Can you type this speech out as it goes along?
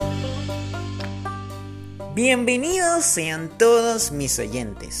Bienvenidos sean todos mis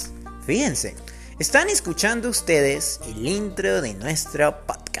oyentes. Fíjense, están escuchando ustedes el intro de nuestro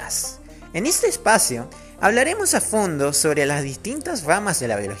podcast. En este espacio hablaremos a fondo sobre las distintas ramas de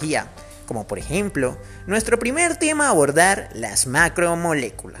la biología, como por ejemplo, nuestro primer tema a abordar, las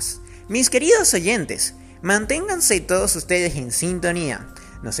macromoléculas. Mis queridos oyentes, manténganse todos ustedes en sintonía,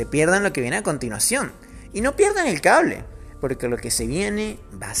 no se pierdan lo que viene a continuación y no pierdan el cable, porque lo que se viene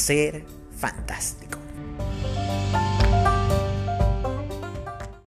va a ser fantástico.